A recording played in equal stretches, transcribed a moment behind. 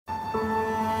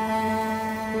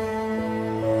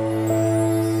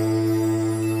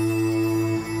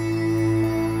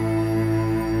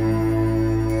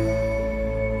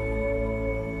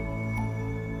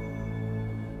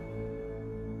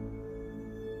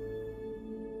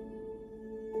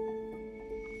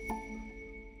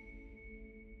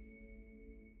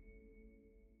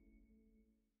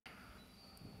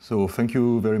So thank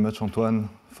you very much, Antoine,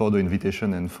 for the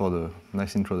invitation and for the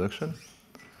nice introduction.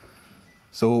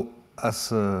 So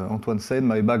as Antoine said,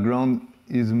 my background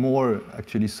is more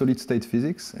actually solid-state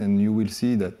physics, and you will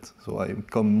see that, so I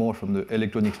come more from the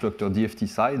electronic structure DFT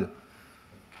side.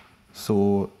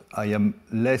 So I am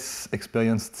less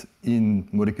experienced in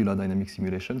molecular dynamic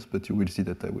simulations, but you will see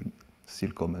that I will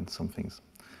still comment some things.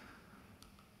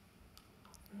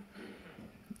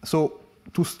 So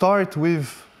to start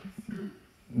with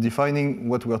defining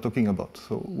what we are talking about.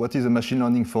 So what is a machine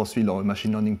learning force field or a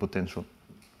machine learning potential?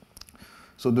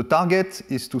 So the target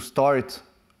is to start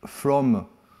from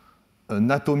an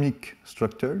atomic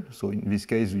structure. So in this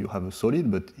case, you have a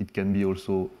solid, but it can be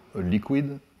also a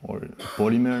liquid or a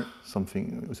polymer,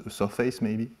 something, a surface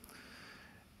maybe.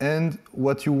 And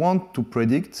what you want to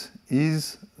predict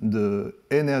is the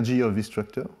energy of this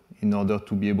structure in order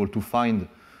to be able to find,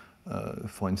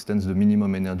 for instance, the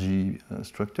minimum energy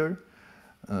structure,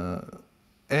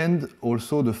 and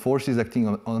also the forces acting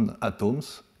on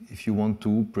atoms if you want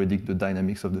to predict the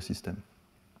dynamics of the system.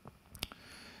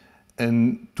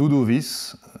 And to do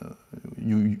this,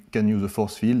 you can use a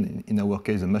force field, in our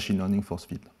case, a machine learning force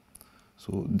field.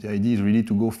 So the idea is really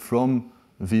to go from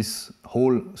this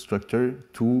whole structure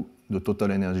to the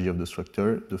total energy of the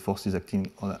structure, the forces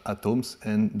acting on atoms,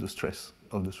 and the stress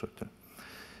of the structure.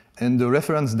 And the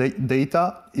reference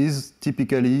data is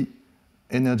typically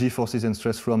energy, forces, and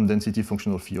stress from density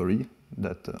functional theory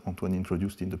that Antoine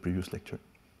introduced in the previous lecture.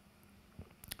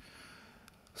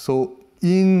 So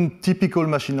in typical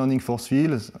machine learning force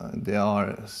fields, there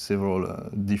are several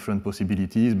different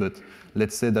possibilities, but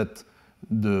let's say that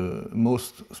the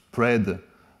most spread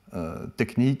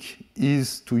technique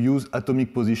is to use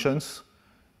atomic positions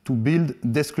to build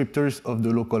descriptors of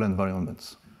the local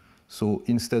environments. So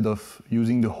instead of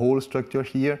using the whole structure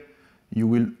here, you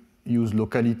will use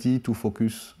locality to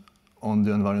focus on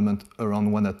the environment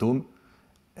around one atom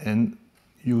and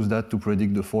use that to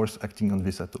predict the force acting on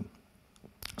this atom.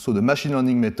 So the machine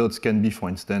learning methods can be, for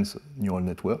instance, neural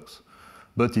networks,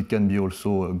 but it can be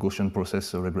also a Gaussian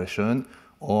process regression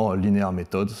or linear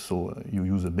methods. So you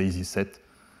use a basis set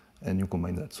and you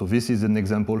combine that. So this is an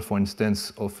example, for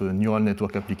instance, of a neural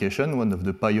network application, one of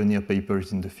the pioneer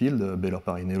papers in the field,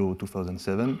 Beller-Parinello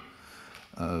 2007.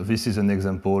 This is an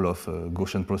example of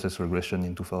Gaussian process regression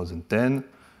in 2010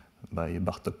 by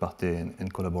Bartok Partey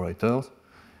and collaborators.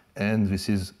 And this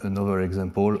is another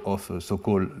example of a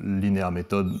so-called linear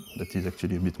method that is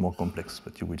actually a bit more complex,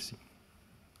 but you will see.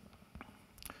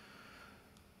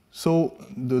 So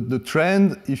the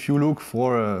trend, if you look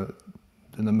for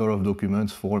the number of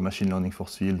documents for machine learning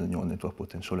force field and neural network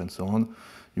potential and so on,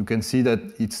 you can see that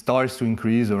it starts to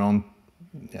increase around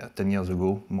 10 years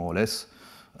ago, more or less.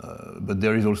 But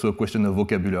there is also a question of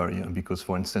vocabulary, because,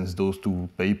 for instance, those two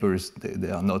papers,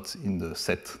 they are not in the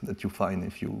set that you find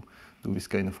if you do this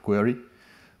kind of query.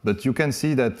 But you can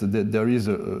see that there is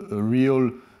a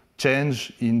real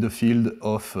change in the field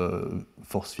of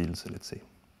force fields, let's say.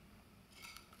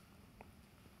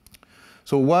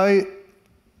 So why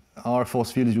are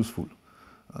force fields useful?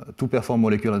 To perform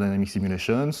molecular dynamic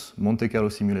simulations, Monte Carlo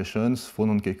simulations,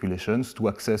 phonon calculations, to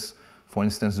access, for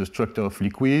instance, the structure of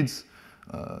liquids,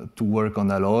 to work on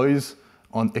alloys,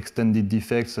 on extended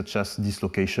defects such as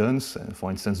dislocations, and for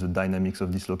instance, the dynamics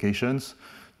of dislocations,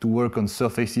 to work on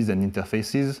surfaces and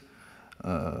interfaces,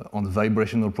 on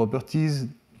vibrational properties,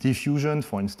 diffusion,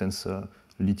 for instance,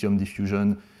 lithium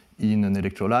diffusion in an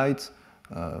electrolyte,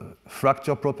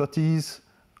 fracture properties,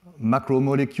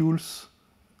 macromolecules,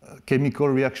 chemical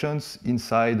reactions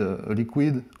inside a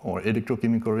liquid, or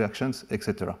electrochemical reactions,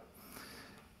 etc.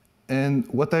 And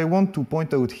what I want to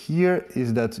point out here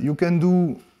is that you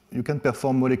can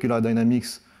perform molecular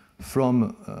dynamics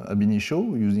from ab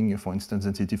initio using, for instance,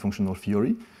 density functional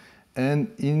theory.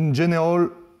 And in general,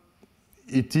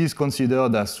 it is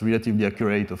considered as relatively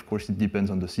accurate. Of course, it depends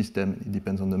on the system, it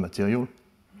depends on the material,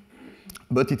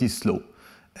 but it is slow.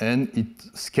 And it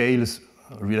scales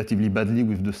relatively badly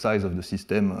with the size of the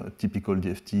system. Typical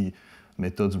DFT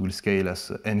methods will scale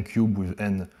as n cubed with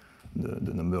n,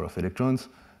 the number of electrons.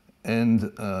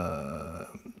 And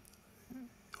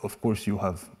of course, you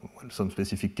have some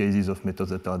specific cases of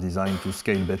methods that are designed to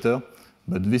scale better,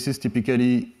 but this is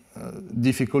typically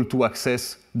difficult to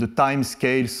access the time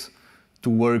scales to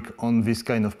work on this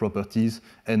kind of properties,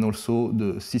 and also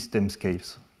the system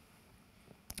scales.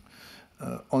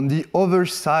 On the other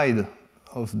side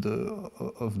of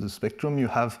the spectrum, you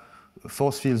have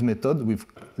force fields method with,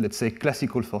 let's say,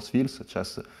 classical force fields, such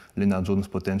as Lennard-Jones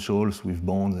potentials with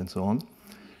bonds and so on,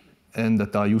 and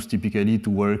that are used typically to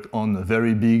work on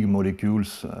very big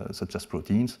molecules, such as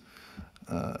proteins.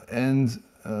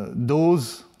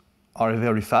 Those are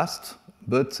very fast,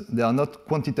 but they are not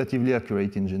quantitatively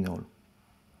accurate in general.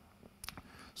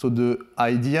 So the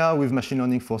idea with machine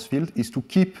learning force field is to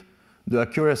keep the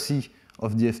accuracy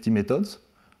of DFT methods,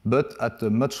 but at a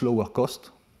much lower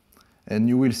cost. And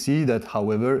you will see that,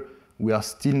 however, we are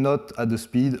still not at the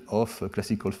speed of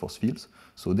classical force fields.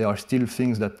 So there are still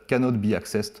things that cannot be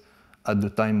accessed at the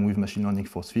time with machine learning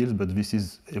force fields, but this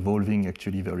is evolving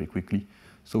actually very quickly.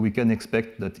 So we can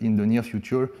expect that in the near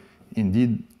future,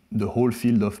 indeed, the whole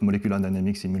field of molecular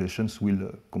dynamic simulations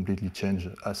will completely change,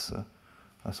 as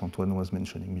Antoine was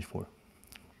mentioning before.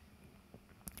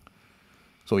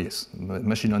 So yes,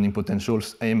 machine learning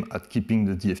potentials aim at keeping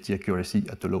the DFT accuracy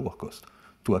at a lower cost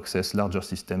to access larger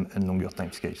systems and longer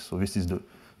time scales. So this is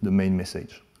the main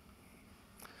message.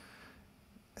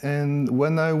 And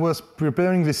when I was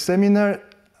preparing this seminar,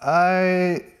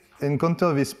 I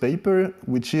encountered this paper,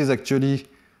 which is actually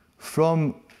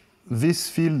from this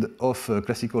field of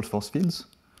classical force fields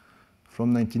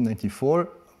from 1994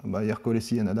 by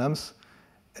Ercolesi and Adams.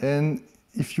 And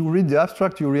if you read the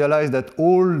abstract, you realize that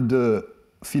all the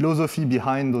philosophy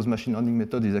behind those machine learning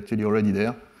methods is actually already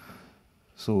there.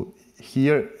 So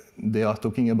here they are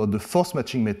talking about the force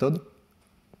matching method,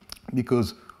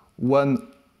 because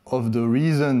one of the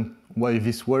reasons why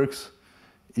this works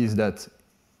is that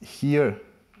here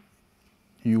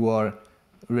you are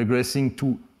regressing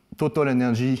to total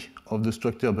energy of the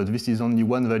structure, but this is only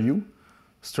one value.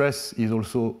 Stress is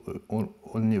also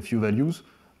only a few values,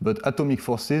 but atomic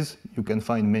forces, you can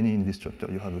find many in this structure.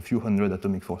 You have a few hundred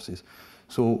atomic forces.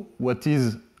 So what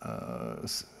is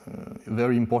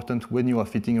very important when you are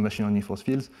fitting a machine learning force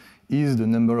field is the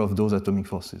number of those atomic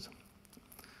forces.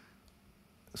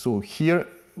 So here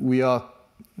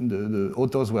the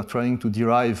authors were trying to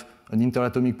derive an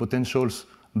interatomic potentials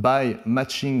by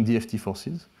matching DFT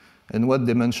forces. And what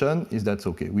they mention is that,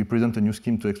 okay, we present a new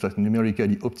scheme to extract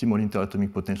numerically optimal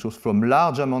interatomic potentials from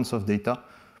large amounts of data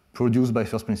produced by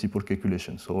first principle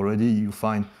calculations. So already you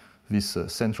find this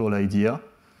central idea.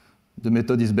 The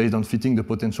method is based on fitting the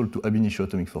potential to ab initio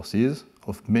atomic forces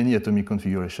of many atomic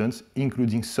configurations,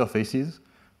 including surfaces,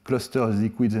 clusters,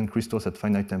 liquids, and crystals at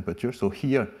finite temperature. So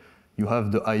here you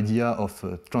have the idea of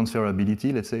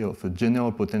transferability, let's say, of a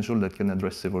general potential that can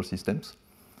address several systems.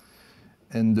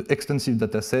 And the extensive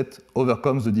data set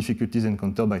overcomes the difficulties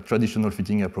encountered by traditional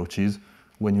fitting approaches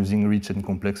when using rich and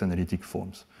complex analytic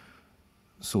forms.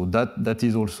 So that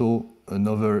is also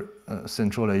another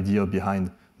central idea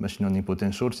behind machine learning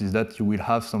potentials, is that you will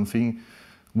have something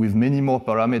with many more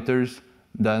parameters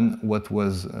than what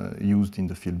was used in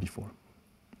the field before.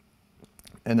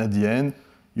 And at the end,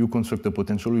 you construct a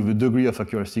potential with a degree of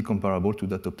accuracy comparable to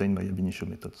that obtained by ab initio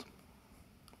methods.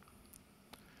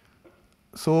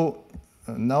 So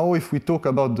now if we talk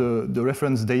about the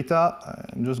reference data,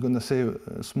 I'm just going to say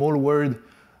a small word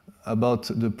about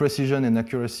the precision and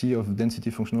accuracy of density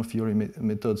functional theory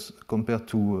methods compared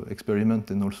to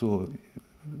experiment and also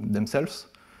themselves.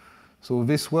 So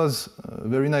this was a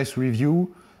very nice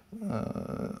review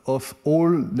of all,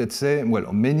 let's say,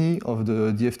 well, many of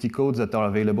the DFT codes that are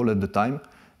available at the time.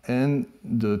 And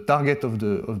the target of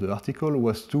the article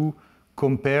was to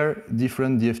compare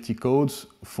different DFT codes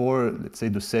for, let's say,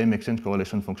 the same exchange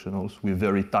correlation functionals with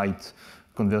very tight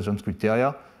convergence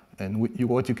criteria. And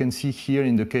what you can see here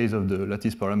in the case of the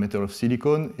lattice parameter of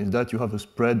silicon is that you have a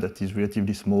spread that is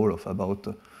relatively small of about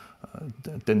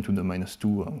 10 to the minus 2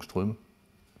 angstrom,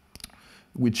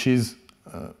 which is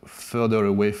further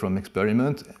away from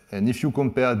experiment. And if you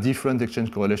compare different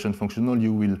exchange correlation functional,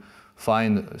 you will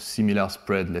find a similar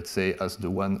spread, let's say, as the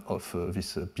one of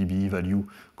this PBE value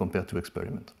compared to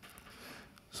experiment.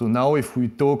 So now if we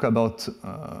talk about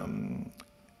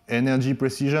energy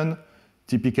precision,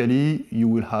 typically you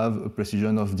will have a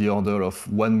precision of the order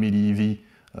of 1 millieV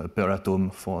per atom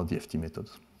for DFT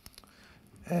methods.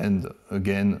 And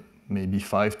again, maybe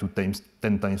 5 to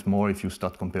 10 times more if you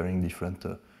start comparing different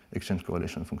exchange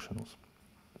correlation functionals.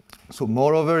 So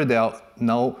moreover, there are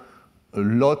now a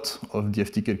lot of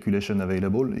DFT calculation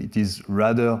available. It is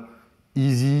rather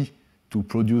easy to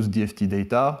produce DFT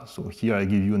data. So here I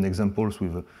give you an examples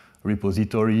with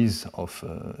repositories of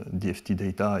DFT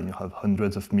data. You have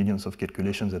hundreds of millions of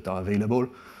calculations that are available.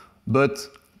 But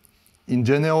in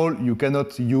general, you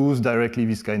cannot use directly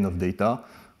this kind of data.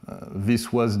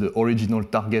 This was the original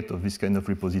target of this kind of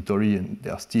repository, and they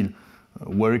are still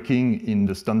working in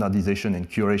the standardization and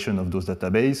curation of those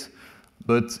databases.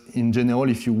 But in general,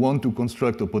 if you want to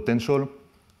construct a potential,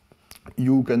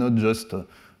 you cannot just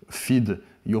feed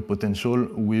your potential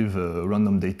with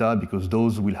random data, because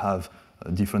those will have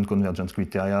different convergence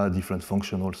criteria, different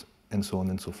functionals, and so on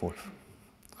and so forth.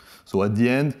 So at the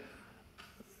end,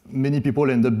 many people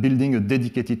end up building a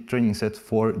dedicated training set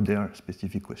for their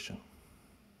specific question.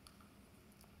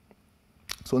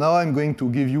 So now I'm going to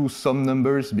give you some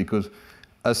numbers because,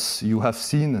 as you have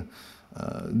seen,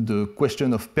 the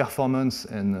question of performance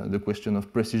and the question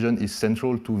of precision is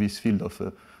central to this field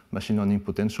of machine learning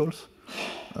potentials.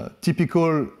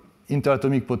 Typical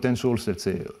interatomic potentials, let's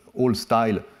say old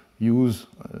style, use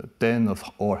 10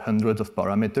 or hundreds of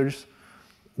parameters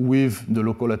with the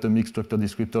local atomic structure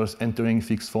descriptors entering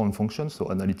fixed form functions, so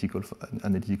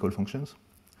analytical functions.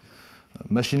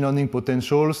 Machine learning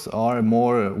potentials are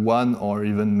more 1 or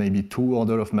even maybe 2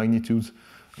 order of magnitudes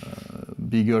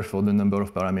bigger for the number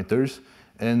of parameters.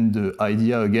 And the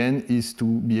idea, again, is to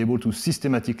be able to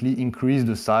systematically increase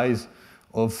the size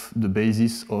of the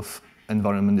basis of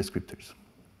environment descriptors.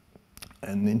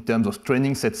 And in terms of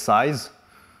training set size,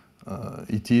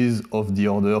 it is of the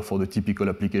order for the typical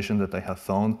application that I have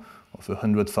found of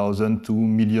 100,000 to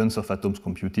millions of atoms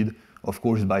computed, of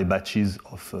course by batches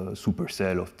of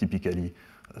supercell of typically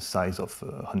a size of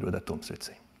 100 atoms, let's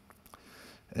say.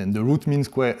 And the root mean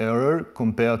square error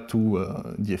compared to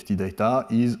DFT data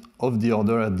is of the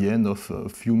order at the end of a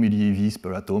few millieVs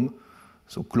per atom,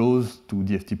 so close to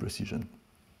DFT precision.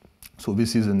 So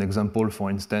this is an example, for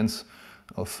instance,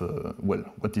 of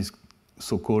what is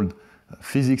so-called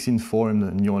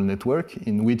physics-informed neural network,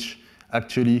 in which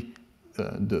actually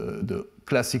the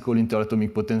classical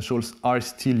interatomic potentials are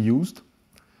still used,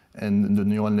 and the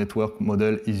neural network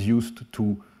model is used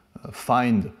to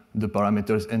find the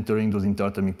parameters entering those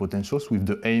interatomic potentials with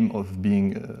the aim of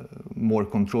being more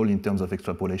controlled in terms of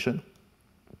extrapolation.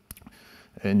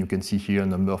 And you can see here a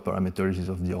number of parameters is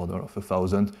of the order of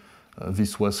 1,000.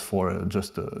 This was for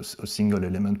just a single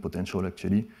element potential,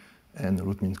 actually, and a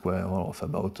root mean square error of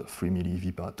about 3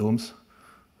 millieV per atoms.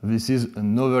 This is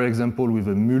another example with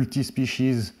a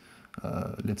multi-species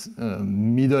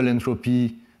middle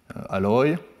entropy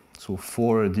alloy, so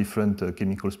 4 different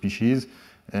chemical species,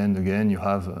 and again you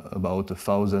have about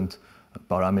 1,000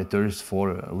 parameters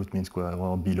for root mean square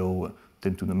error below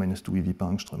 10 to the minus 2 eV per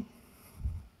angstrom.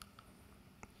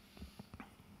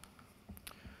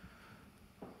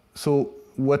 So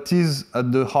what is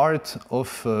at the heart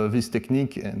of this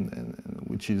technique, and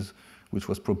which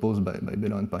was proposed by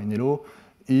Bella and Parinello,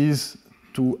 is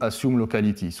to assume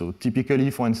locality. So typically,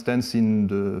 for instance, in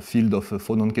the field of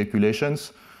phonon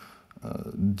calculations,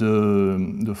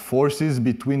 the forces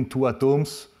between two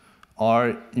atoms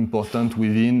are important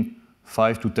within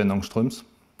 5 to 10 angstroms.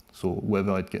 So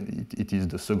whether it is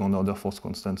the second order force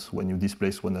constants when you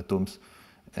displace one atom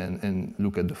and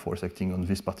look at the force acting on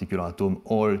this particular atom,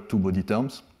 or two body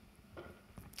terms.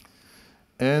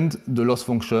 And the loss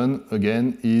function,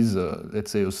 again, is,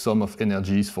 let's say, a sum of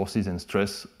energies, forces, and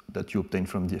stress that you obtain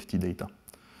from DFT data.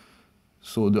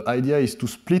 So the idea is to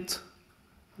split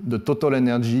the total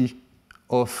energy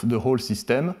of the whole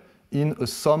system in a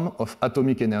sum of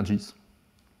atomic energies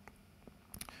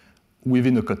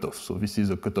within a cutoff. So this is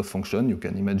a cutoff function. You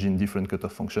can imagine different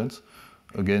cutoff functions.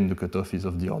 Again, the cutoff is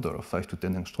of the order of 5 to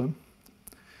 10 angstrom.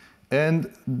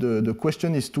 And the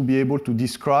question is to be able to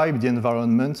describe the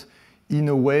environment in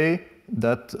a way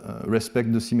that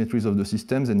respect the symmetries of the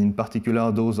systems, and in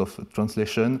particular those of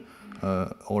translation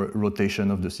or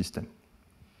rotation of the system,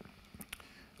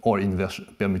 or inverse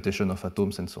permutation of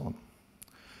atoms and so on.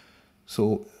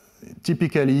 So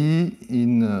typically,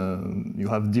 you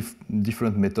have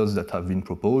different methods that have been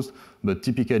proposed, but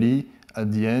typically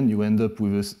at the end you end up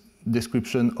with a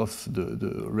description of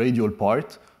the radial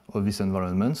part of this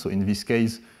environment. So in this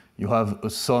case, you have a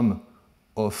sum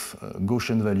of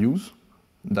Gaussian values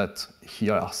that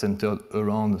here are centered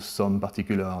around some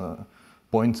particular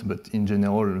point, but in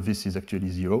general, this is actually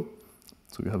 0.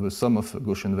 So you have a sum of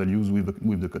Gaussian values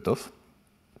with the cutoff.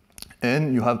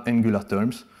 And you have angular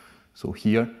terms, so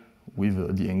here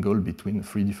with the angle between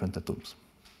 3 different atoms.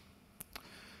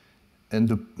 And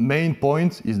the main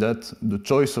point is that the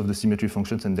choice of the symmetry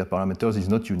functions and their parameters is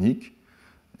not unique,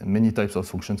 and many types of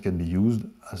functions can be used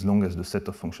as long as the set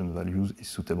of function values is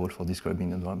suitable for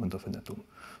describing the environment of an atom.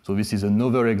 So this is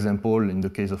another example in the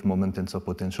case of moment tensor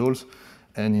potentials,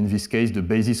 and in this case the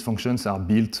basis functions are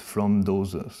built from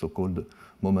those so-called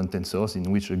moment tensors, in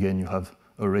which again you have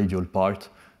a radial part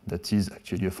that is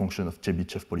actually a function of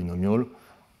Chebyshev polynomial,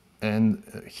 and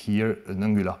here an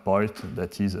angular part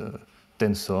that is a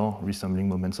tensor resembling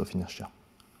moments of inertia.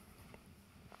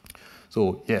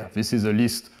 So yeah, this is a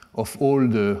list of all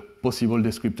the possible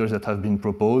descriptors that have been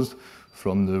proposed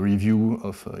from the review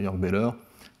of Jörg Beller,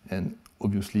 and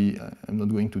obviously I'm not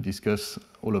going to discuss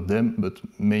all of them, but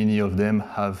many of them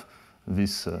have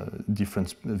this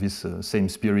same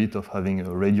spirit of having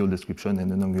a radial description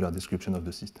and an angular description of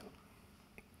the system.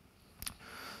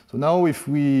 So now if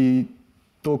we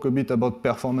talk a bit about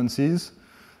performances,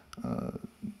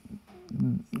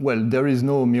 well, there is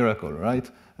no miracle, right?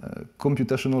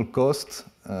 Computational cost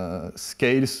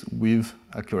scales with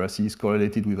accuracy, is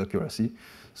correlated with accuracy.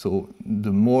 So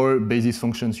the more basis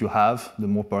functions you have, the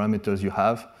more parameters you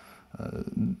have,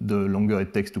 the longer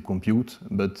it takes to compute,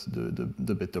 but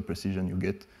the better precision you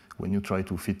get when you try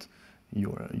to fit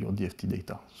your DFT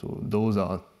data. So those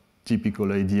are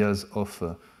typical ideas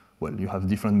of, well, you have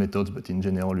different methods, but in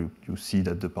general, you see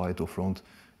that the Pareto front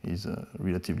is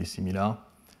relatively similar.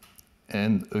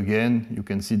 And again, you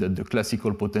can see that the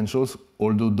classical potentials,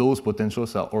 although those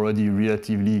potentials are already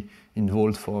relatively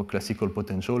involved for classical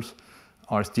potentials,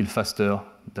 are still faster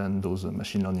than those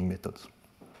machine learning methods.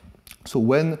 So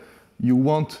when you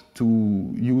want to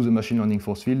use a machine learning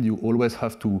force field, you always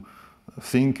have to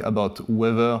think about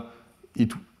whether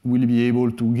it will be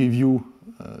able to give you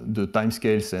the time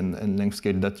scales and length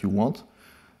scale that you want,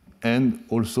 and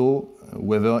also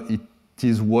whether it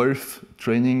is worth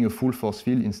training a full force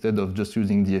field instead of just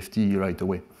using DFT right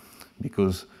away.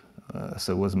 Because, as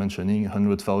I was mentioning,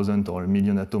 100,000 or 1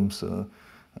 million atoms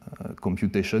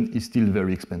computation is still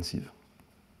very expensive.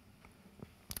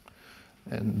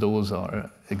 And those are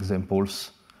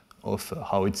examples of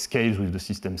how it scales with the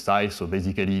system size. So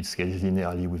basically, it scales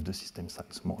linearly with the system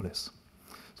size, more or less.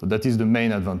 So that is the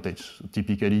main advantage. So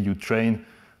typically, you train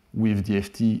with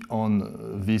DFT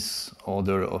on this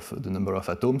order of the number of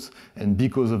atoms, and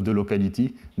because of the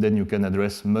locality, then you can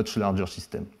address much larger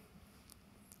systems.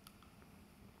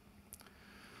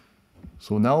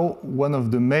 So now, one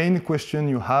of the main questions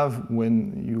you have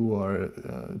when you are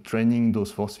training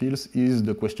those force fields is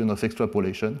the question of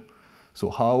extrapolation. So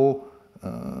how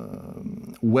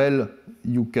well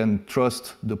you can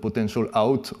trust the potential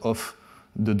out of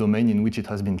the domain in which it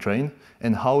has been trained,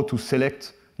 and how to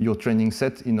select your training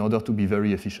set in order to be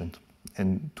very efficient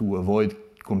and to avoid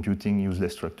computing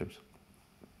useless structures.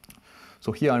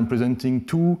 So here I'm presenting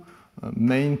two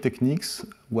main techniques.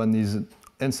 One is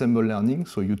ensemble learning.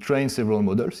 So you train several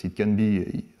models. It can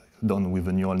be done with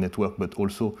a neural network, but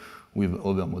also with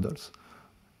other models.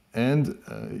 And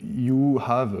you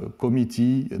have a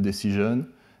committee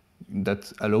decision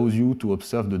that allows you to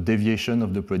observe the deviation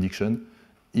of the prediction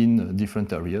in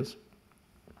different areas.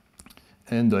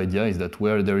 And the idea is that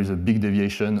where there is a big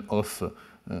deviation of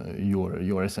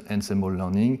your ensemble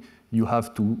learning,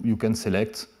 you can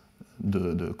select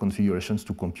the configurations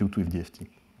to compute with DFT.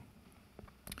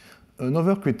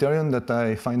 Another criterion that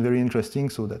I find very interesting,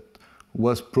 so that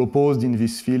was proposed in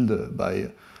this field by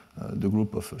the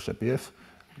group of Chaire,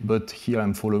 but here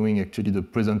I'm following actually the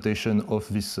presentation of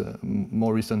this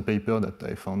more recent paper that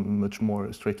I found much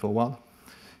more straightforward,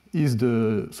 is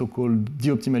the so-called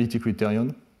de-optimality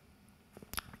criterion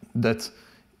that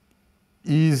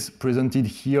is presented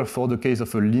here for the case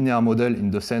of a linear model, in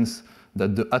the sense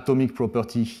that the atomic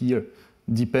property here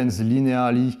depends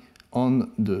linearly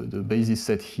on the basis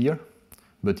set here,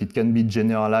 but it can be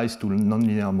generalized to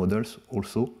nonlinear models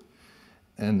also.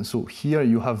 And so here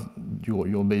you have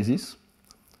your basis.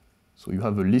 So you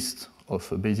have a list of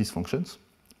basis functions.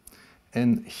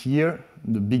 And here,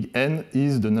 the big N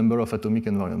is the number of atomic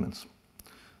environments.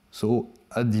 So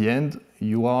at the end,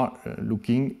 you are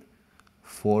looking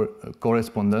for a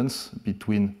correspondence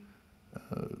between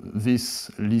this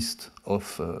list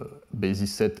of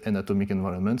basis set and atomic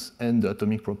environments and the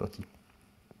atomic property.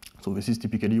 So this is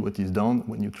typically what is done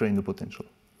when you train the potential.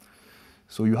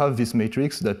 So you have this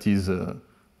matrix that is,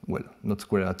 well, not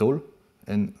square at all,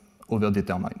 and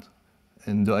overdetermined.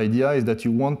 And the idea is that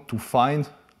you want to find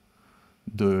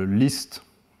the list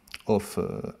of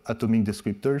atomic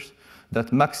descriptors that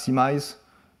maximize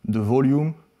the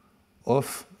volume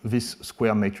of this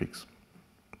square matrix.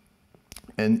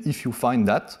 And if you find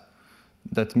that,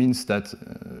 that means that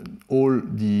all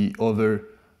the other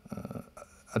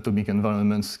atomic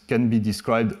environments can be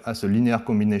described as a linear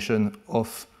combination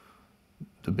of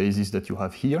the basis that you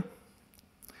have here.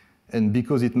 And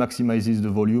because it maximizes the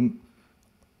volume,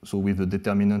 so with the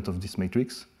determinant of this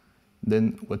matrix,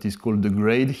 then what is called the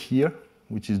grade here,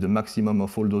 which is the maximum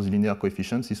of all those linear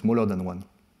coefficients, is smaller than 1.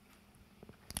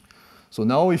 So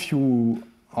now if you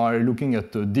are looking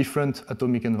at a different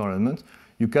atomic environment,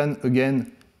 you can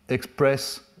again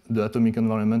express the atomic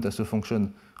environment as a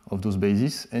function of those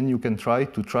bases, and you can try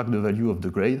to track the value of the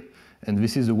grade. And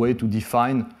this is a way to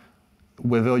define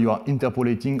whether you are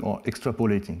interpolating or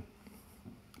extrapolating.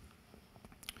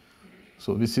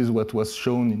 So this is what was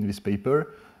shown in this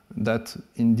paper, that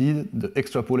indeed the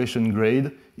extrapolation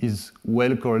grade is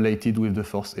well correlated with the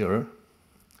force error.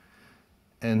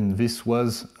 And this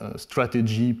was a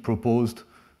strategy proposed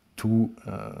to,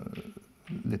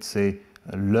 let's say,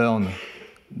 learn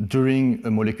during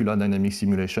a molecular dynamics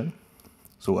simulation.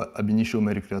 So ab initio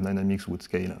molecular dynamics would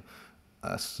scale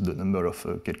as the number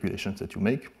of calculations that you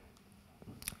make.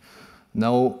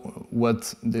 Now,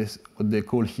 what they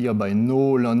call here by no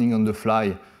learning on the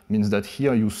fly means that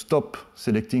here you stop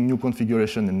selecting new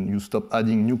configuration and you stop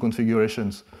adding new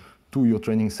configurations to your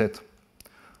training set.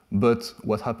 But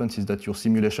what happens is that your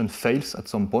simulation fails at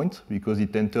some point because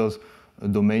it enters a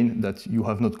domain that you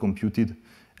have not computed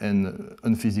and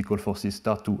unphysical forces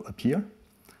start to appear.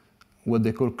 What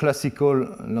they call classical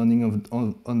learning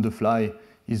on the fly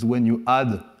is when you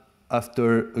add,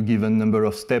 after a given number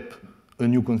of steps, a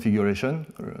new configuration,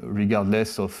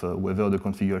 regardless of whether the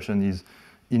configuration is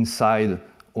inside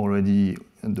already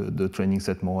the training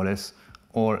set more or less,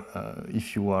 or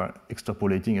if you are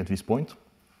extrapolating at this point.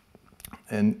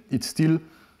 And it still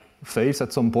fails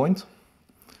at some point,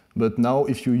 but now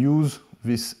if you use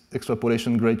this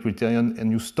extrapolation grade criterion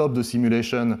and you stop the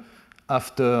simulation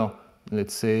after,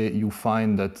 let's say, you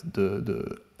find that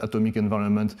the atomic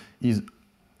environment is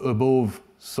above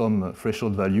some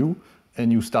threshold value,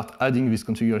 and you start adding this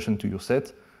configuration to your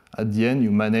set, at the end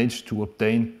you manage to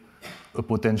obtain a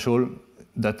potential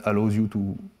that allows you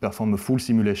to perform a full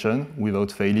simulation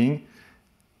without failing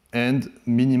and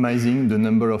minimizing the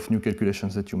number of new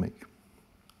calculations that you make.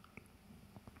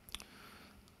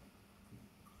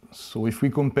 So if we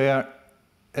compare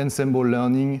ensemble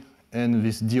learning and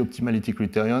this de-optimality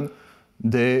criterion,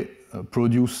 they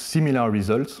produce similar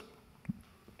results.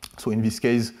 So in this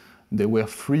case, there were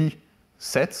 3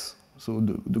 sets. So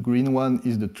the green one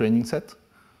is the training set.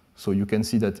 So you can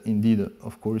see that indeed,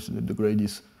 of course, the grade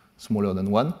is smaller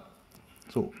than 1.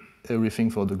 So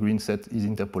everything for the green set is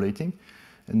interpolating.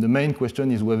 And the main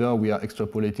question is whether we are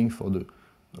extrapolating for the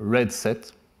red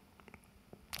set.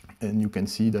 And you can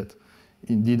see that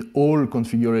indeed all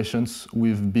configurations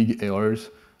with big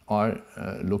errors are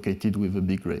located with a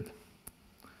big grade.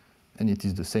 And it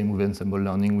is the same with ensemble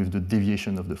learning with the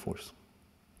deviation of the force.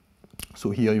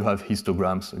 So here you have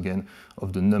histograms, again,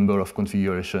 of the number of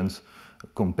configurations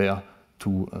compared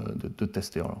to the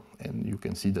test error. And you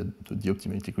can see that the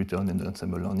de-optimality criterion and the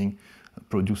ensemble learning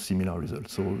produce similar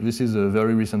results. So this is a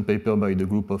very recent paper by the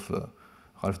group of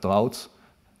Ralph Drautz,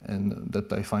 and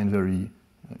that I find very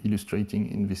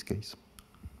illustrating in this case.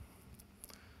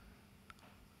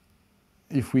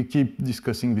 If we keep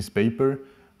discussing this paper,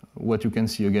 what you can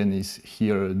see again is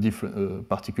here a different,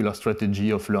 particular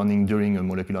strategy of learning during a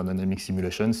molecular dynamics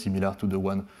simulation, similar to the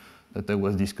one that I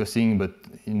was discussing, but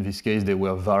in this case they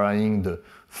were varying the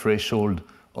threshold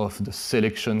of the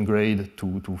selection grade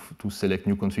to select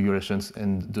new configurations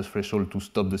and the threshold to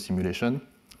stop the simulation.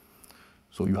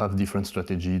 So you have different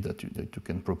strategy that you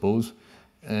can propose.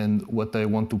 And what I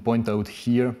want to point out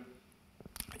here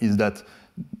is that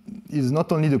it's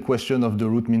not only the question of the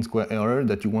root mean square error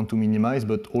that you want to minimize,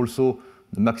 but also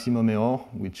the maximum error,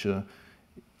 which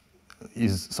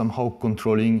is somehow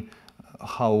controlling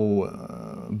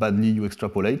how badly you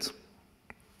extrapolate.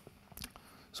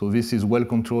 So this is well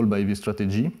controlled by this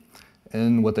strategy.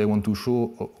 And what I want to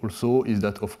show also is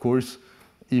that, of course,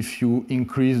 if you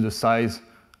increase the size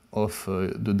of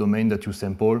the domain that you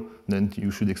sample, then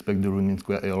you should expect the root mean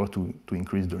square error to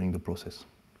increase during the process.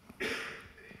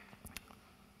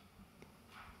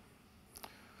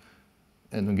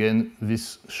 And again,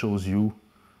 this shows you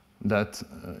that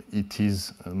it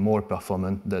is more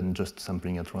performant than just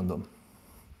sampling at random.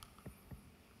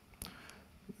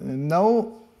 And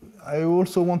now, I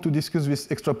also want to discuss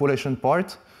this extrapolation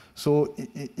part. So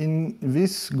in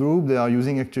this group, they are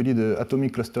using actually the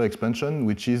atomic cluster expansion,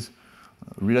 which is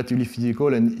relatively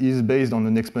physical and is based on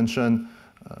an expansion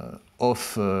of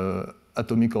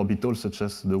atomic orbitals, such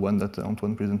as the one that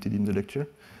Antoine presented in the lecture.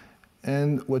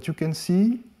 And what you can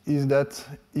see is that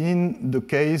in the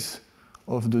case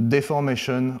of the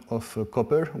deformation of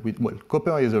copper, well,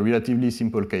 copper is a relatively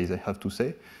simple case, I have to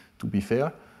say, to be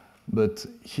fair. But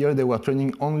here they were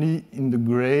training only in the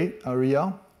gray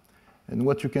area. And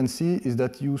what you can see is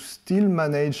that you still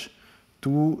manage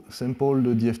to sample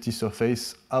the DFT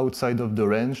surface outside of the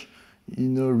range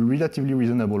in a relatively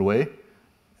reasonable way.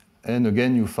 And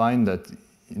again, you find that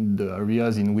in the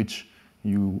areas in which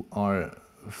you are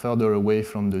further away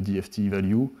from the DFT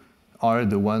value are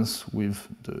the ones with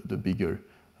the bigger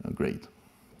grade.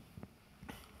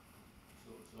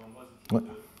 So Ambroise, what?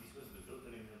 This was the total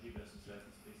energy versus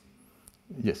lattice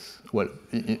spacing? Yes, well,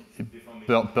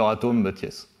 per atom, but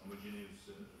yes. Homogeneous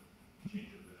change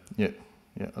of the...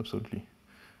 Yeah, absolutely.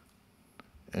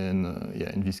 And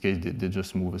yeah, in this case, they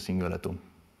just move a single atom.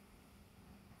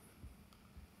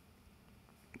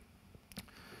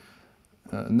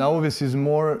 Now this is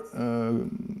more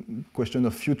question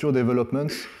of future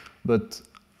developments, but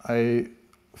I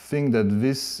think that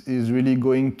this is really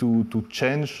going to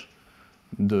change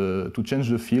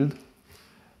the field,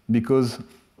 because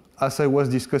as I was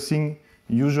discussing,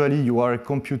 usually you are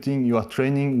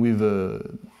training with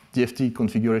a DFT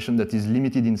configuration that is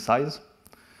limited in size,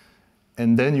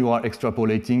 and then you are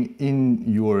extrapolating in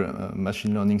your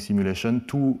machine learning simulation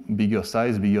to bigger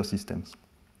size, bigger systems.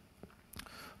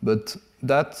 But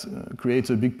that creates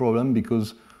a big problem,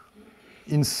 because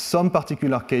in some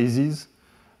particular cases,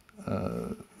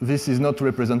 this is not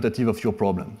representative of your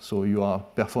problem. So you are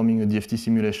performing a DFT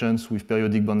simulations with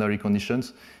periodic boundary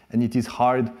conditions, and it is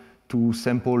hard to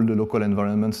sample the local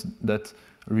environments that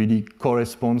really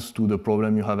corresponds to the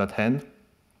problem you have at hand.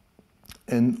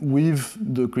 And with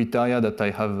the criteria that I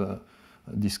have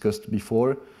discussed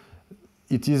before,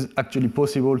 it is actually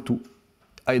possible to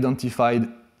identify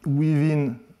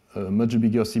within a much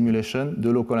bigger simulation the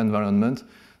local environment.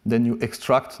 Then you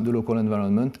extract the local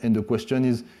environment, and the question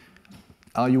is,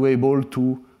 are you able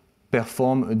to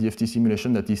perform a DFT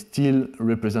simulation that is still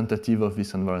representative of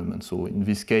this environment? So in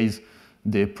this case,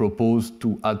 they propose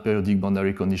to add periodic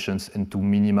boundary conditions and to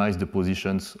minimize the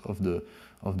positions of the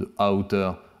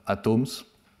outer atoms.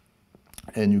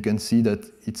 And you can see that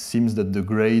it seems that the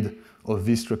grade of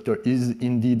this structure is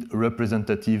indeed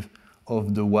representative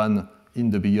of the one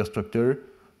in the bigger structure.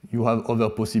 You have other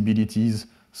possibilities,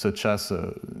 such as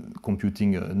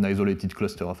computing an isolated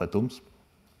cluster of atoms.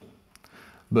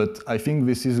 But I think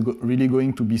this is really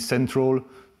going to be central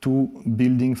to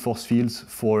building force fields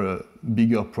for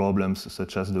bigger problems,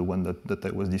 such as the one that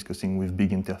I was discussing with big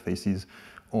interfaces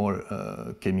or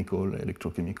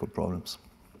electrochemical problems.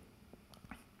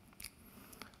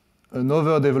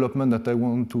 Another development that I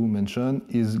want to mention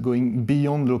is going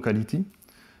beyond locality,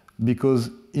 because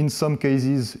in some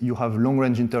cases you have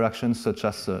long-range interactions, such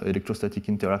as electrostatic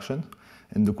interaction.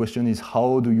 And the question is,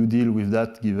 how do you deal with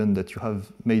that, given that you have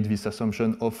made this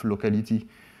assumption of locality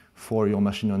for your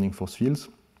machine learning force fields?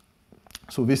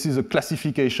 So this is a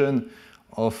classification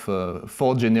of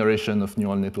fourth generation of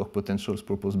neural network potentials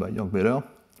proposed by Jörg.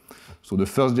 So the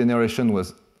first generation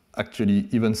was actually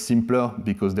even simpler,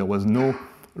 because there was no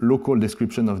local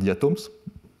description of the atoms.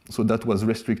 So that was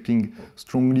restricting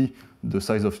strongly the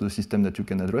size of the system that you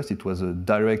can address. It was a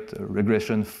direct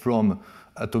regression from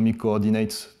atomic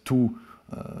coordinates to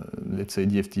let's say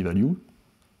DFT value.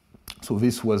 So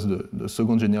this was the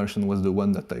second generation, was the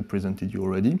one that I presented you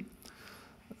already.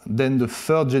 Then the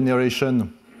third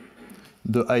generation,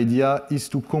 the idea is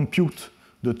to compute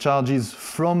the charges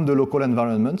from the local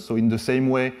environment. So in the same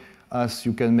way as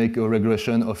you can make a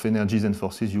regression of energies and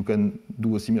forces, you can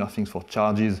do similar things for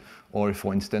charges, or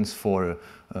for instance for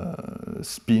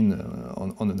spin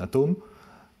on an atom.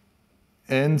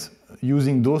 And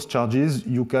using those charges,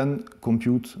 you can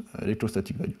compute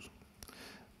electrostatic values.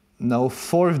 Now,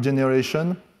 fourth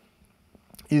generation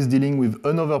is dealing with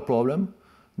another problem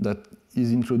that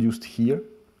is introduced here.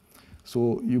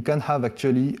 So you can have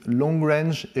actually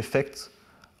long-range effects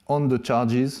on the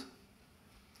charges.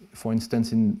 For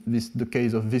instance, in the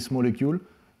case of this molecule,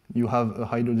 you have a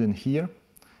hydrogen here,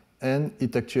 and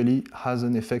it actually has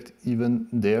an effect even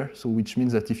there. So which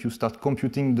means that if you start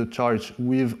computing the charge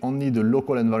with only the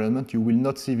local environment, you will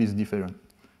not see this difference.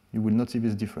 You will not see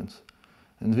this difference.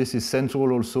 And this is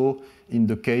central also in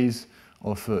the case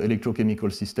of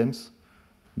electrochemical systems,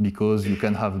 because you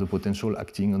can have the potential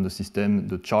acting on the system,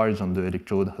 the charge on the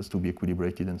electrode has to be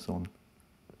equilibrated, and so on.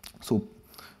 So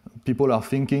people are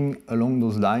thinking along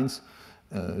those lines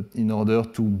in order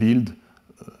to build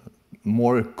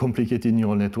more complicated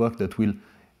neural network that will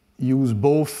use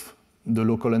both the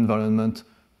local environment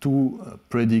to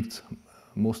predict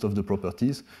most of the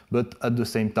properties, but at the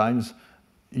same time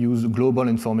use global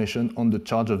information on the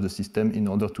charge of the system in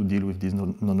order to deal with these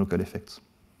non-local effects.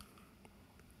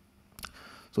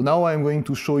 So now I'm going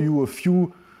to show you a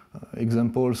few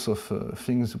examples of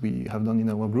things we have done in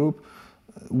our group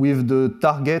with the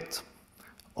target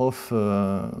of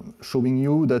showing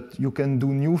you that you can do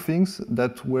new things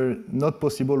that were not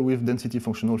possible with density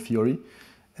functional theory,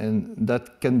 and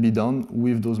that can be done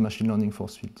with those machine learning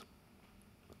force fields.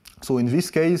 So in this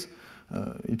case,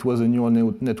 it was a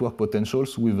neural network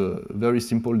potentials with a very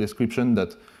simple description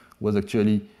that was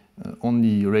actually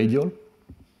only radial.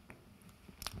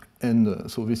 And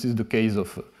so this is the case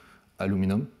of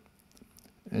aluminum.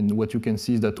 And what you can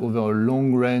see is that over a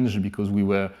long range, because we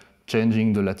were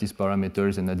changing the lattice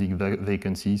parameters and adding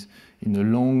vacancies, in a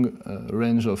long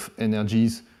range of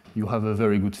energies, you have a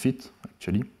very good fit,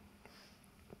 actually,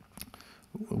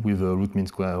 with a root mean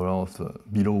square error of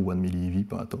below 1 millieV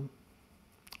per atom,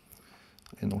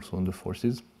 and also on the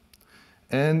forces.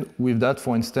 And with that,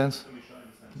 for instance,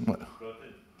 plotted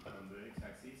on the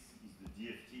x-axis is the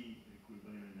DFT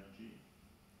equilibrium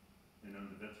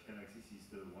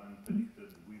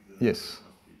Yes.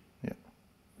 Yeah.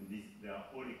 And they are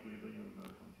all equilibrium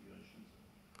configurations?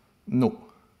 No,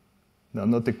 they are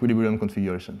not equilibrium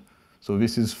configuration. So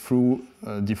this is through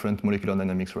different molecular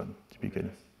dynamics run, typically.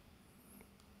 Okay.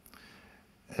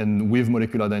 And with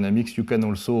molecular dynamics, you can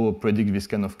also predict this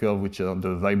kind of curve, which are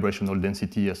the vibrational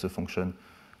density as a function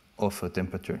of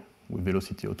temperature with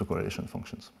velocity autocorrelation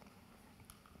functions.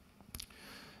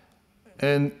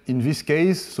 And in this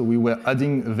case, so we were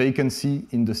adding a vacancy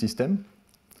in the system.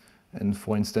 And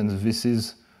for instance, this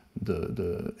is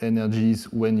the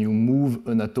energies when you move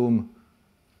an atom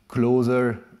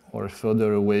closer or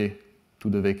further away to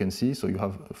the vacancy. So you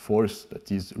have a force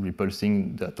that is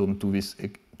repulsing the atom to its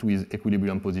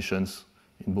equilibrium positions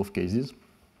in both cases.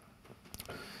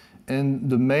 And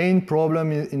the main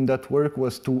problem in that work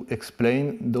was to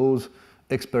explain those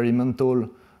experimental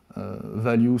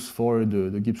values for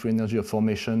the Gibbs free energy of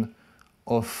formation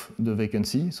of the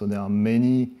vacancy. So there are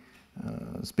many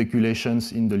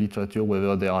speculations in the literature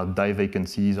whether there are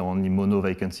divacancies or only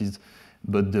monovacancies,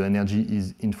 but the energy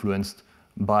is influenced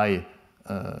by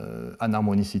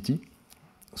anharmonicity.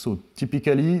 So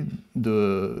typically,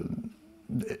 the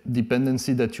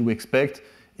dependency that you expect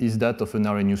is that of an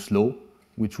Arrhenius law,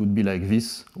 which would be like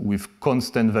this, with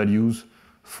constant values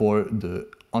for the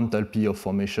enthalpy of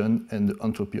formation and the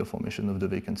entropy of formation of the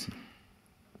vacancy.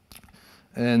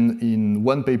 And in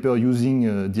one paper using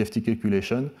DFT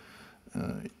calculation,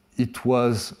 it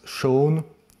was shown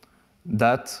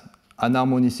that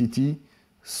anharmonicity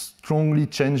strongly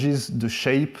changes the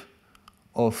shape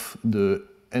of the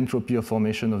entropy of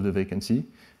formation of the vacancy,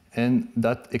 and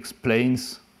that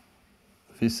explains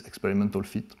this experimental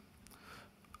fit.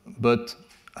 But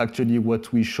actually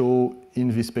what we show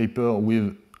in this paper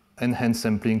with enhanced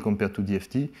sampling compared to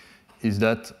DFT is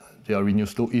that the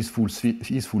Arrhenius law is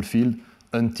fulfilled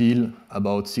until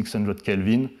about 600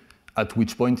 Kelvin, at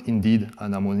which point indeed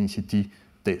anharmonicity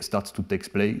starts to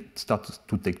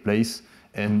take place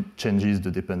and changes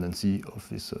the dependency of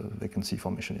this vacancy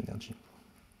formation energy.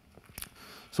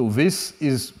 So this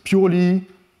is purely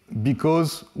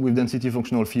because with density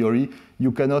functional theory,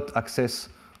 you cannot access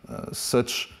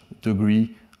such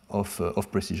degree of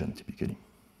precision, typically.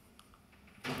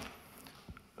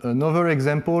 Another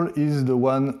example is the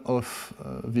one of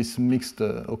this mixed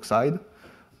oxide,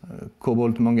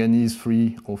 cobalt manganese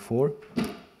 3O4.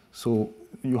 So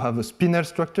you have a spinel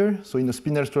structure. So in a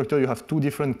spinel structure, you have two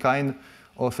different kinds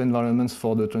of environments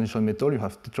for the transition metal. You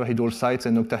have tetrahedral sites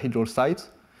and octahedral sites.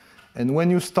 And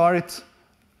when you start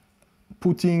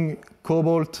putting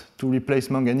cobalt to replace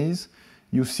manganese,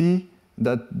 you see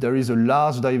that there is a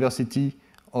large diversity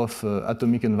of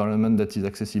atomic environment that is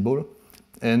accessible.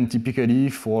 And typically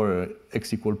for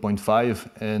x equal 0.5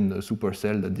 and a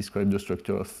supercell that describes the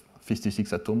structure of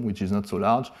 56 atoms, which is not so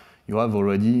large, you have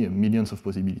already millions of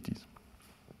possibilities.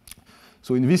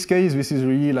 So in this case, this is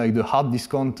really like the hard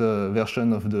discount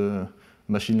version of the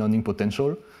machine learning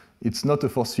potential. It's not a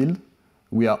force field.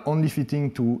 We are only fitting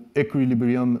to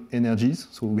equilibrium energies,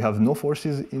 so we have no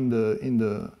forces in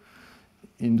the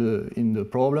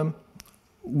problem,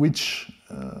 which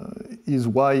is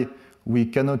why we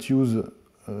cannot use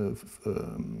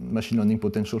machine learning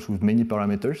potentials with many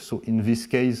parameters. So in this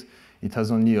case, it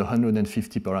has only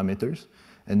 150 parameters.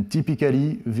 And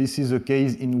typically, this is a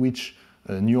case in which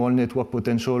a neural network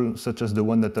potential, such as the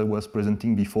one that I was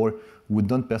presenting before, would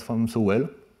not perform so well.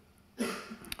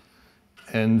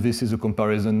 And this is a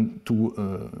comparison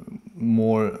to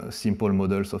more simple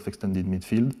models of extended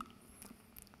midfield.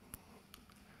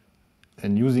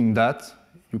 And using that,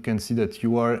 you can see that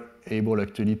you are able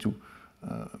actually to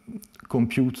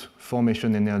compute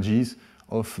formation energies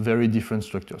of very different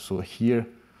structures. So here,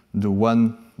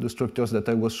 the structures that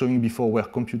I was showing before were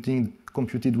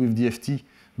computed with DFT,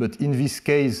 but in this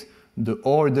case, the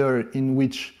order in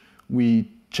which we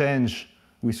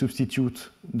substitute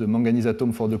the manganese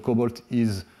atom for the cobalt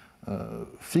is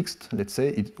fixed, let's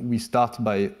say. We start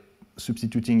by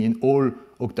substituting in all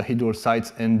octahedral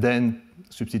sites and then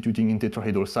substituting in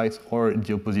tetrahedral sites, or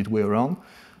the opposite way around.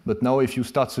 But now if you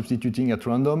start substituting at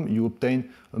random, you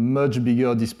obtain a much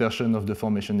bigger dispersion of the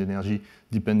formation energy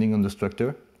depending on the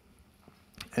structure.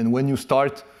 And when you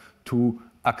start to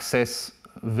access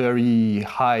very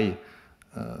high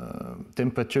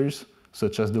temperatures,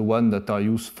 such as the one that are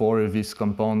used for this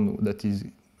compound that is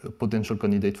a potential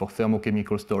candidate for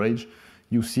thermochemical storage,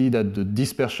 you see that the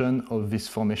dispersion of this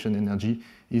formation energy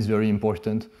is very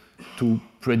important to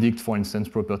predict, for instance,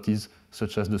 properties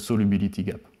such as the solubility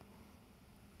gap.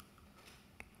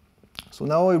 So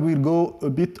now I will go a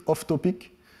bit off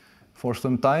topic for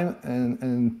some time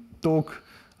and talk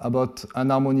about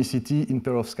anharmonicity in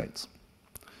Perovskites.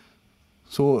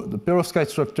 So the perovskite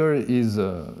structure is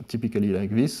typically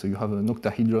like this. So you have an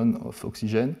octahedron of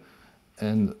oxygen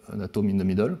and an atom in the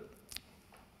middle.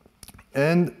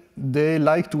 And they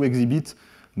like to exhibit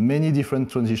many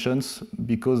different transitions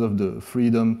because of the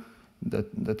freedom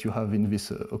that you have in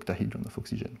this octahedron of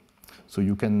oxygen. So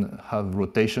you can have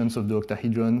rotations of the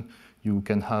octahedron, you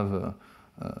can have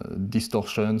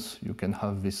distortions, you can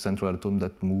have this central atom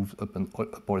that moves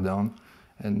up or down.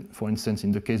 And for instance,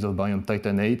 in the case of barium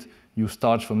titanate, you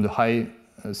start from the high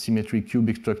symmetry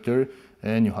cubic structure,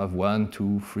 and you have 1,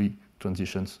 2, 3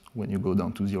 transitions when you go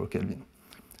down to 0 Kelvin.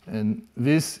 And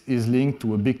this is linked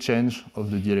to a big change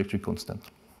of the dielectric constant.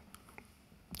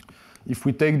 If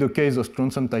we take the case of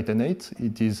strontium titanate,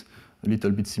 it is a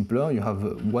little bit simpler. You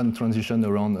have one transition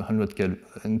around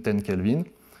 110 Kelvin,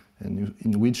 and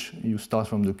in which you start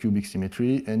from the cubic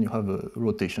symmetry, and you have a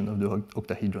rotation of the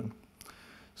octahedron.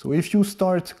 So if you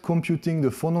start computing the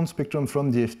phonon spectrum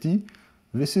from DFT,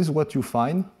 this is what you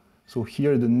find. So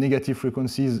here the negative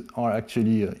frequencies are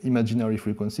actually imaginary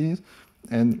frequencies.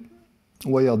 And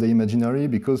why are they imaginary?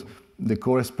 Because they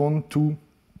correspond to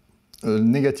a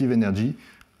negative energy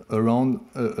along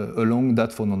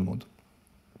that phonon mode.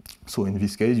 So in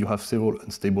this case, you have several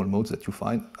unstable modes that you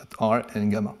find at R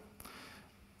and gamma.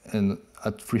 And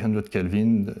at 300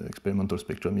 Kelvin, the experimental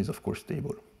spectrum is, of course,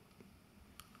 stable.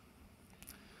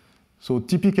 So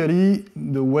typically,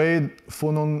 the way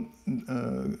phonon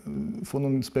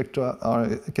spectra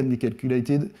can be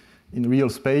calculated in real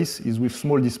space is with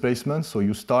small displacements. So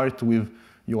you start with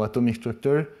your atomic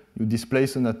structure, you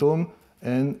displace an atom,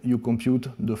 and you compute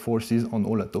the forces on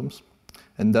all atoms.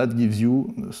 And that gives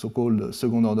you the so-called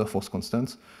second-order force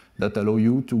constants that allow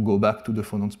you to go back to the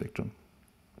phonon spectrum.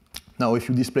 Now, if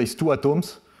you displace 2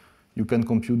 atoms, you can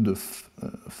compute the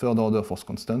third-order force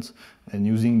constants. And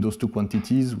using those 2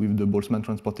 quantities with the Boltzmann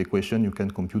transport equation, you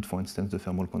can compute, for instance, the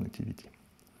thermal conductivity.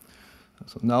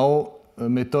 So now, a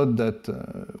method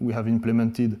that we have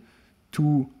implemented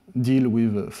to deal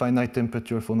with finite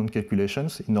temperature phonon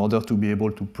calculations in order to be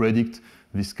able to predict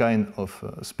this kind of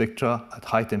spectra at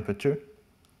high temperature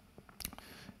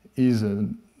is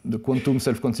the quantum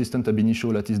self-consistent ab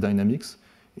initio lattice dynamics,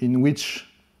 in which,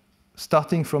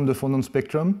 starting from the phonon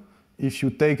spectrum, if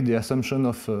you take the assumption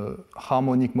of a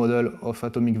harmonic model of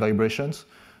atomic vibrations,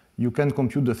 you can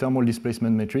compute the thermal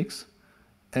displacement matrix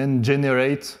and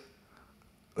generate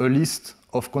a list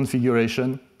of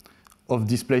configuration of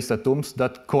displaced atoms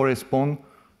that correspond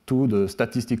to the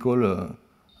statistical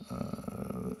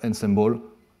ensemble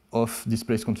of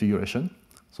displaced configuration.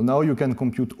 So now you can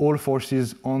compute all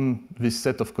forces on this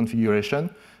set of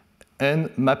configuration and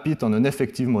map it on an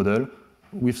effective model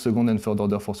with second and third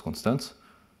order force constants.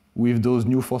 With those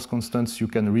new force constants, you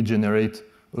can regenerate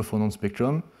a phonon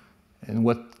spectrum. And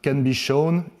what can be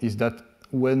shown is that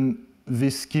when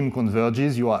this scheme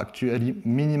converges, you are actually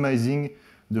minimizing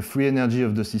the free energy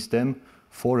of the system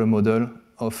for a model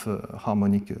of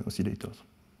harmonic oscillators.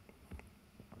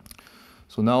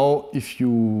 So now, if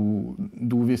you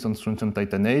do this on strontium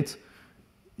titanate,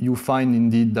 you find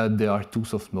indeed that there are 2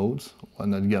 soft modes,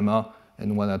 one at gamma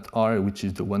and one at R, which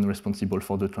is the one responsible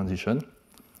for the transition.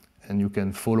 And you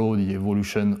can follow the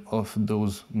evolution of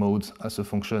those modes as a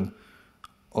function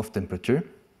of temperature.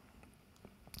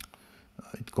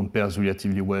 It compares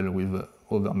relatively well with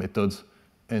other methods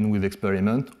and with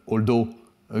experiment, although,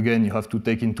 again, you have to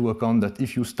take into account that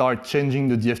if you start changing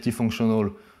the DFT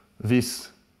functional,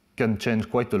 this can change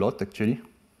quite a lot, actually,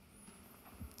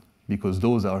 because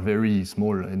those are very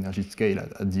small energy scale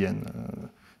at the end.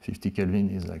 50 Kelvin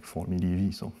is like 4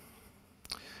 milliV. So.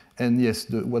 And yes,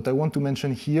 what I want to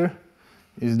mention here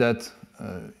is that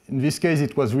in this case,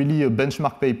 it was really a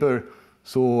benchmark paper,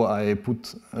 so I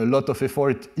put a lot of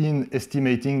effort in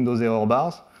estimating those error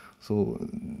bars. So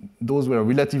those were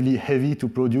relatively heavy to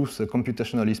produce,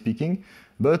 computationally speaking,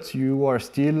 but you are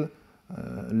still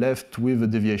left with a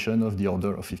deviation of the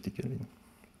order of 50 Kelvin.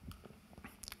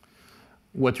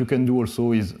 What you can do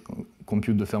also is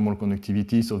compute the thermal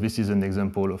conductivity. So this is an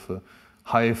example of a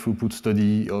high throughput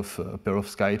study of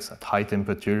perovskites at high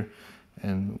temperature.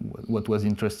 And what was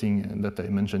interesting and that I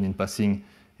mentioned in passing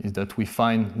is that we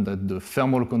find that the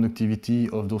thermal conductivity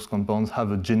of those compounds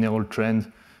have a general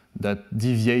trend that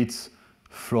deviates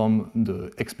from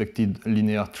the expected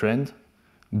linear trend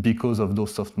because of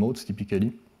those soft modes,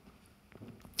 typically.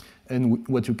 And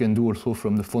what you can do also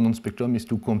from the phonon spectrum is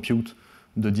to compute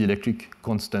the dielectric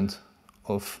constant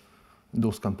of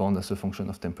those compounds as a function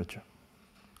of temperature.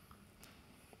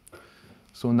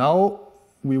 So now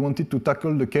we wanted to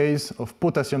tackle the case of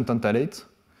potassium tantalate,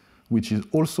 which is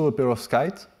also a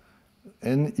perovskite,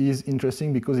 and is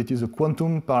interesting because it is a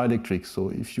quantum paraelectric. So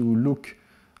if you look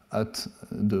at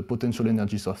the potential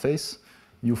energy surface,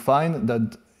 you find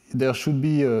that there should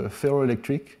be a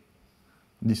ferroelectric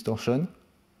distortion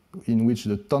in which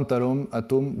the tantalum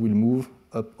atom will move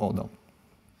up or down.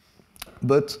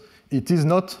 But it is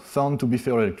not found to be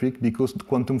ferroelectric because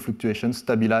quantum fluctuations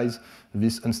stabilize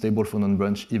this unstable phonon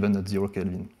branch even at 0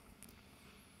 Kelvin.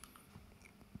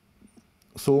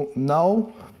 So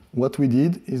now what we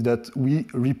did is that we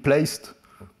replaced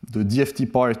the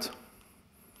DFT part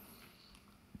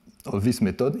of this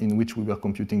method in which we were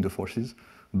computing the forces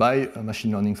by a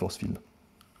machine learning force field.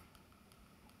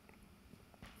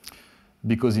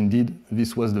 Because indeed,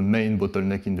 this was the main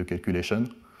bottleneck in the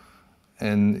calculation.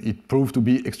 And it proved to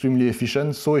be extremely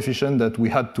efficient, so efficient that we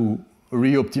had to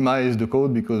re-optimize the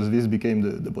code because this became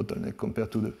the bottleneck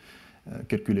compared to the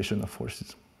calculation of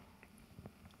forces.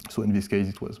 So in this case,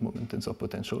 it was moment tensor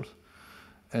potentials.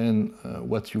 And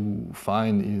what you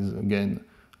find is, again,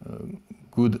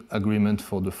 good agreement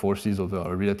for the forces over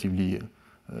a relatively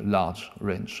large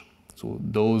range. So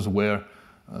those were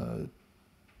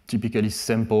typically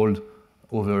sampled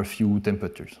over a few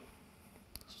temperatures.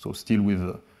 So still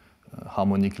with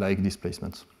harmonic-like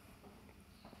displacements.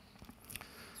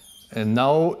 And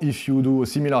now, if you do a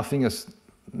similar thing as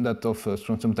that of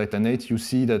strontium titanate, you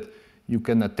see that you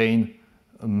can attain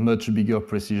a much bigger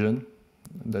precision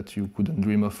that you couldn't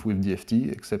dream of with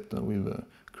DFT, except with a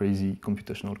crazy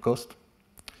computational cost.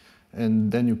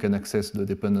 And then you can access the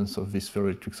dependence of this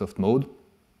ferroelectric soft mode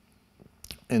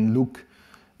and look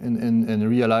and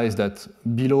realize that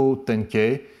below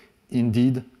 10K,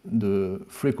 indeed, the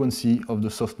frequency of the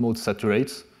soft mode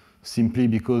saturates simply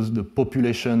because the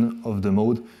population of the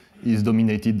mode is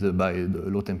dominated by the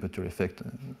low temperature effect,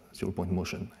 0-point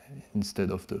motion,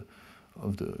 instead of the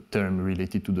term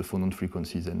related to the phonon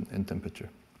frequencies and temperature.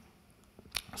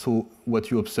 So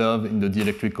what you observe in the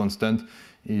dielectric constant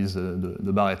is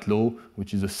the Barrett law,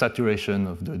 which is a saturation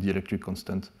of the dielectric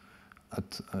constant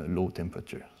at low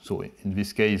temperature. So in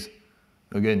this case,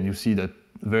 again, you see that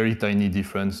very tiny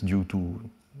difference due to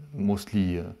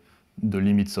mostly the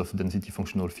limits of density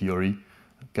functional theory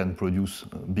can produce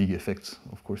big effects,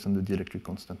 of course, on the dielectric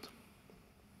constant.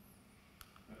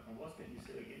 Ambroise, can you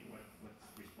say again what's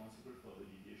responsible for the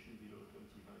deviation below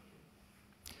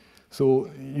 25K?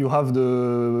 So you have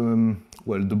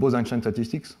the Bose-Einstein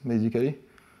statistics, basically,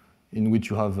 in which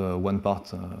you have one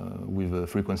part with a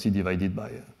frequency divided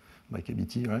by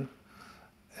KBT, right?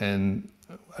 And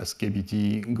as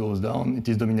KBT goes down, it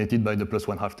is dominated by the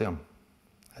 +1/2 term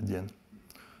at the end.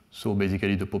 So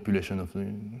basically, the population of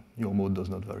your mode does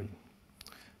not vary.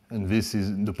 And this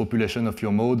is the population of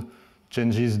your mode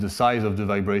changes the size of the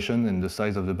vibration, and the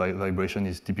size of the vibration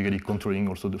is typically contouring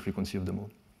also the frequency of the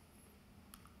mode.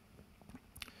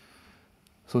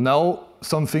 So now,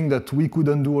 something that we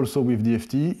couldn't do also with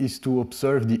DFT is to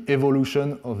observe the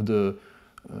evolution of the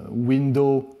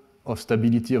window of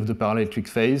stability of the parallelectric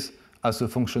phase as a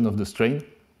function of the strain.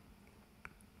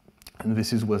 And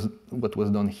this is what was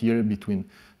done here between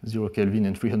 0 Kelvin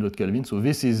and 300 Kelvin. So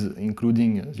this is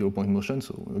including 0-point motion.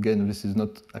 So again, this is not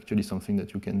actually something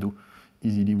that you can do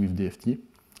easily with DFT.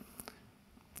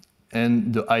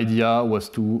 And the idea was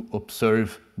to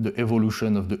observe the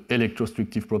evolution of the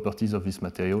electrostrictive properties of this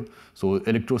material. So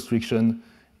electrostriction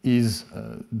is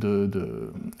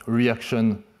the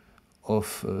reaction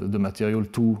of the material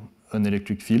to an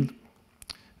electric field,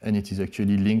 and it is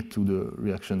actually linked to the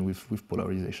reaction with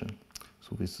polarization.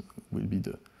 So this will be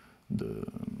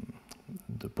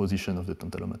the position of the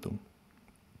tantalum atom.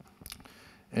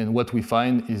 And what we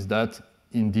find is that,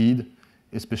 indeed,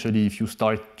 especially if you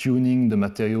start tuning the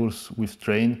materials with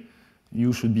strain,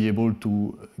 you should be able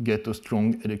to get a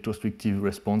strong electrostrictive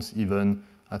response even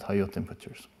at higher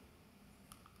temperatures.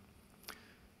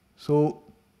 So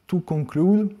to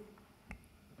conclude,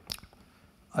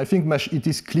 I think it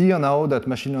is clear now that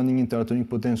machine learning interatomic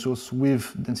potentials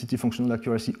with density functional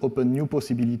accuracy open new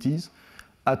possibilities,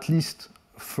 at least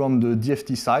from the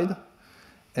DFT side.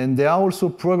 And they are also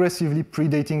progressively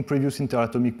predating previous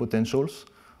interatomic potentials,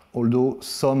 although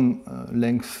some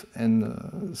length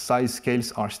and size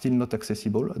scales are still not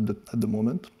accessible at the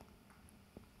moment.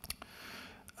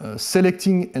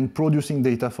 Selecting and producing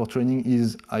data for training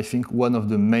is, I think, one of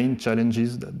the main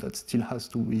challenges that still has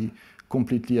to be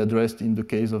completely addressed in the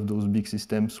case of those big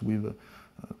systems with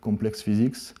complex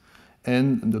physics.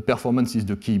 And the performance is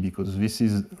the key, because this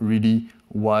is really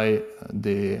why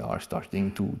they are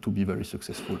starting to be very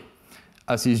successful.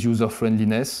 As is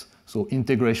user-friendliness, so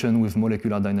integration with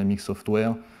molecular dynamics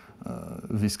software,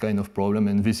 this kind of problem.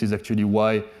 And this is actually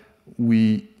why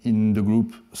we in the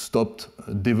group stopped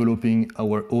developing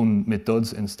our own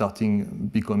methods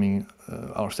and becoming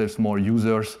ourselves more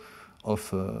users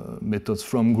of methods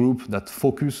from group that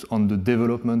focus on the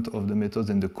development of the methods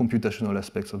and the computational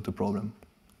aspects of the problem.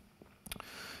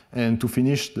 And to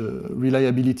finish, the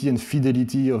reliability and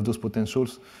fidelity of those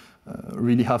potentials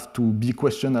really have to be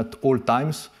questioned at all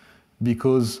times,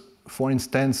 because, for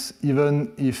instance,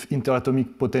 even if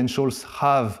interatomic potentials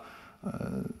have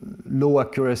low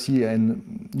accuracy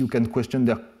and you can question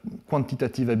their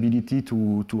quantitative ability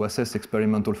to assess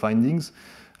experimental findings,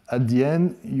 at the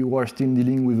end, you are still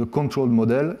dealing with a controlled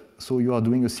model, so you are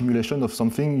doing a simulation of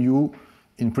something you,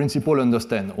 in principle,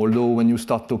 understand. Although when you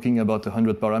start talking about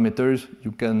 100 parameters,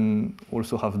 you can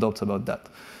also have doubts about that.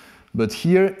 But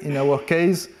here, in our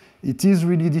case, it is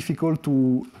really difficult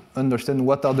to understand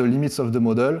what are the limits of the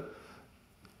model.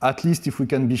 At least if we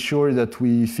can be sure that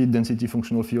we fit density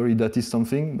functional theory, that is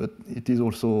something, but it is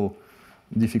also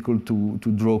difficult to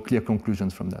draw clear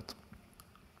conclusions from that.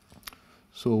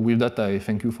 So with that, I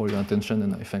thank you for your attention,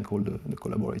 and I thank all the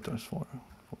collaborators for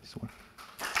this work.